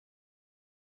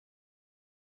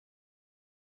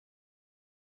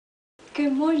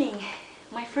Good morning,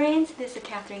 my friends. This is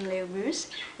Catherine Bruce.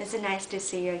 It's nice to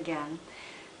see you again.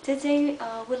 Today,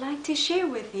 we'd like to share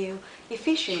with you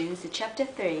Ephesians chapter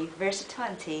 3, verse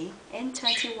 20 and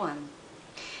 21.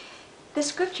 The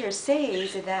scripture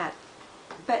says that,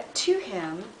 "But to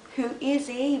him who is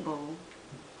able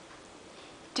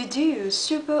to do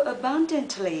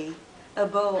superabundantly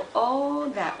above all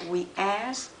that we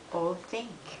ask or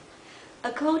think,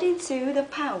 according to the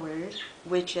power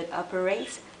which it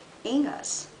operates in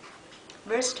us."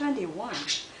 Verse 21,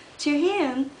 "To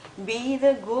him be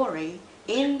the glory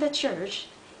in the church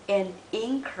and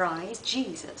in Christ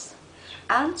Jesus,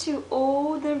 unto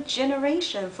all the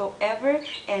generation forever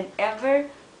and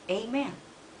ever. Amen."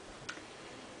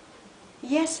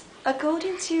 Yes,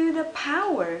 according to the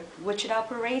power which is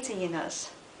operating in us.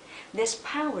 This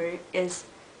power is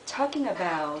talking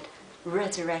about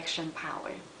resurrection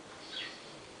power.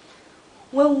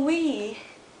 When we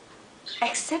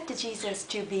accept Jesus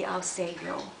to be our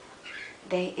Savior,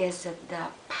 there is the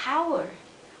power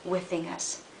within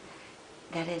us.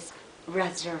 That is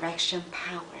resurrection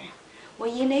power.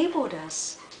 What enabled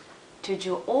us to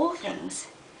do all things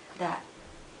that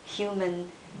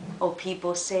human or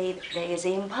people say that is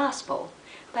impossible.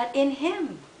 But in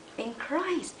Him, in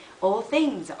Christ, all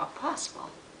things are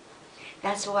possible.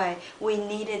 That's why we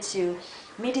needed to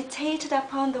meditate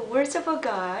upon the words of our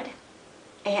God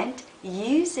and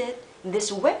use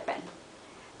this weapon.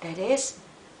 That is,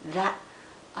 that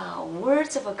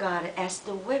words of God as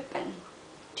the weapon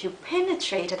to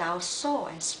penetrate our soul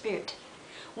and spirit.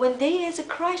 When there is a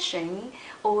crushing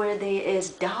or there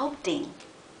is doubting,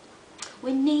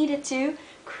 we needed to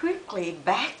quickly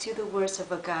back to the words of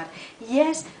God.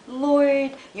 Yes,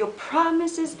 Lord, your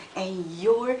promises and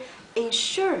your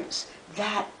insurance,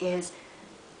 that is,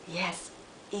 yes,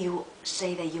 you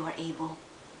say that you are able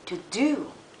to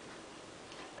do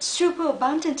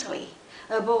superabundantly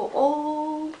above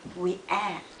all we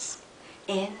ask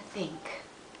and think.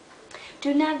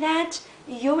 Do not let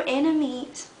your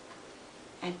enemies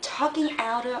and talking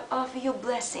out of your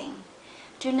blessing,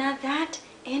 do not let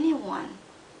anyone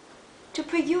to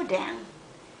put you down,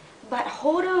 but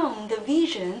hold on the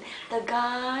vision that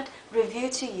God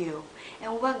revealed to you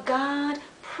and what God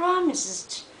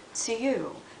promises to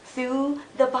you through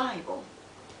the Bible.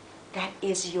 That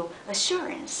is your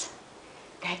assurance.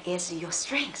 That is your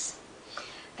strength.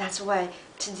 That's why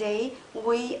today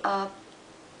we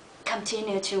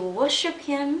continue to worship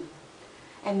Him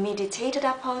and meditate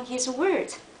upon His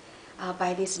Word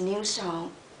by this new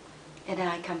song that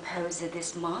I composed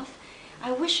this month.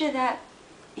 I wish that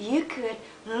you could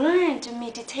learn to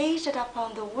meditate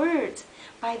upon the words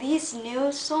by this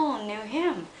new song, new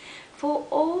hymn. For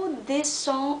all these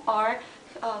songs are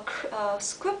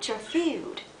scripture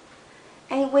filled.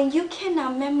 And when you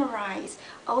cannot memorize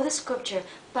all the scripture,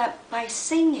 but by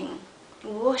singing,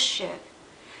 worship,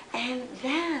 and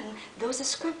then those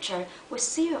scripture will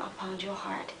seal upon your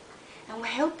heart and will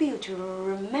help you to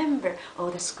remember all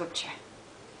the scripture.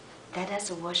 Let us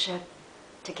worship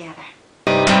together.